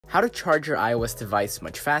How to charge your iOS device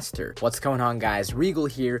much faster. What's going on, guys? Regal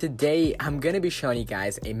here. Today, I'm gonna be showing you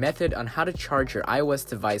guys a method on how to charge your iOS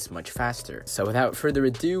device much faster. So without further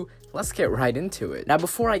ado, let's get right into it. Now,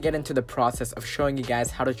 before I get into the process of showing you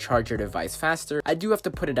guys how to charge your device faster, I do have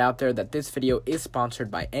to put it out there that this video is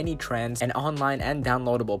sponsored by AnyTrans, an online and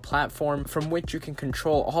downloadable platform from which you can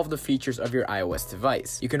control all of the features of your iOS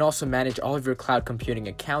device. You can also manage all of your cloud computing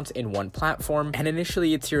accounts in one platform, and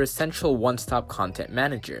initially it's your essential one-stop content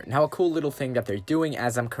manager. Now, a cool little thing that they're doing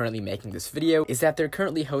as I'm currently making this video is that they're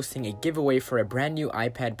currently hosting a giveaway for a brand new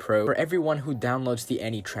iPad Pro for everyone who downloads the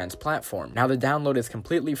AnyTrans platform. Now, the download is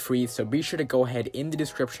completely free, so be sure to go ahead in the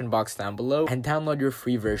description box down below and download your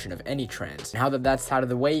free version of AnyTrans. Now that that's out of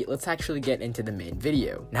the way, let's actually get into the main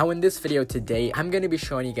video. Now, in this video today, I'm going to be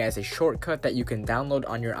showing you guys a shortcut that you can download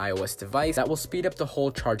on your iOS device that will speed up the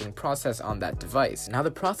whole charging process on that device. Now,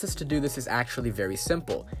 the process to do this is actually very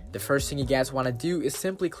simple. The first thing you guys want to do is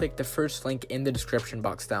simply click the first link in the description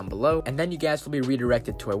box down below, and then you guys will be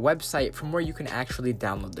redirected to a website from where you can actually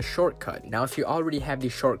download the shortcut. Now, if you already have the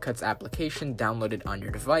Shortcuts application downloaded on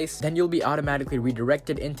your device, then you'll be automatically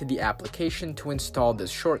redirected into the application to install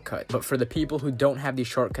this shortcut. But for the people who don't have the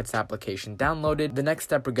Shortcuts application downloaded, the next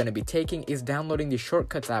step we're going to be taking is downloading the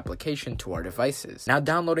Shortcuts application to our devices. Now,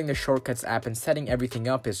 downloading the Shortcuts app and setting everything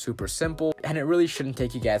up is super simple, and it really shouldn't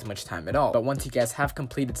take you guys much time at all. But once you guys have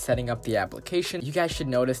completed setting up the application, you guys should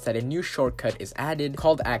notice that a new shortcut is added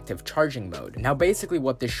called Active Charging Mode. Now, basically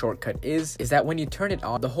what this shortcut is that when you turn it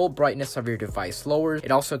on, the whole brightness of your device lowers.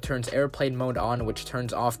 It also turns airplane mode on, which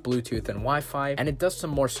turns off Bluetooth and Wi-Fi, and it does some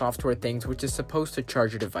more software things which is supposed to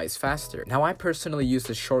charge your device faster. Now, I personally use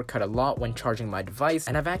this shortcut a lot when charging my device,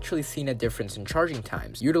 and I've actually seen a difference in charging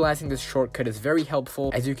times. Utilizing this shortcut is very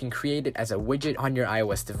helpful as you can create it as a widget on your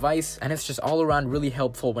iOS device, and it's just all around really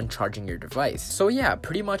helpful when charging your device. So yeah,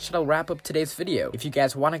 pretty much that'll wrap up today's video. If you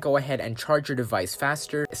guys want to go ahead and charge your device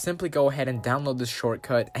faster, simply go ahead and download this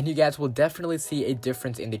shortcut, and you guys will definitely see a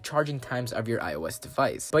difference in the charging times of your iOS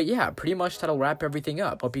device. But yeah, pretty much that'll wrap everything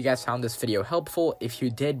up. Hope you guys found this video helpful. If you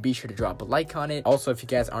did, be sure to drop a like on it. Also, if you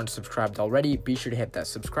guys aren't subscribed already, be sure to hit that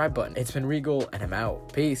subscribe button. It's been Regal, and I'm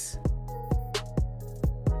out. Peace.